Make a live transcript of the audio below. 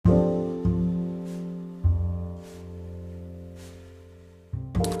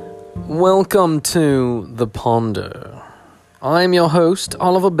Welcome to The Ponder. I'm your host,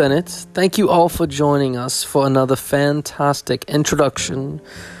 Oliver Bennett. Thank you all for joining us for another fantastic introduction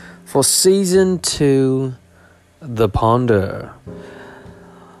for Season 2, The Ponder.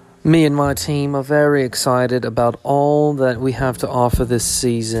 Me and my team are very excited about all that we have to offer this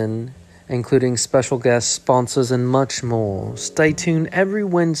season, including special guests, sponsors, and much more. Stay tuned every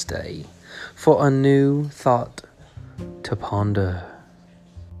Wednesday for a new thought to ponder.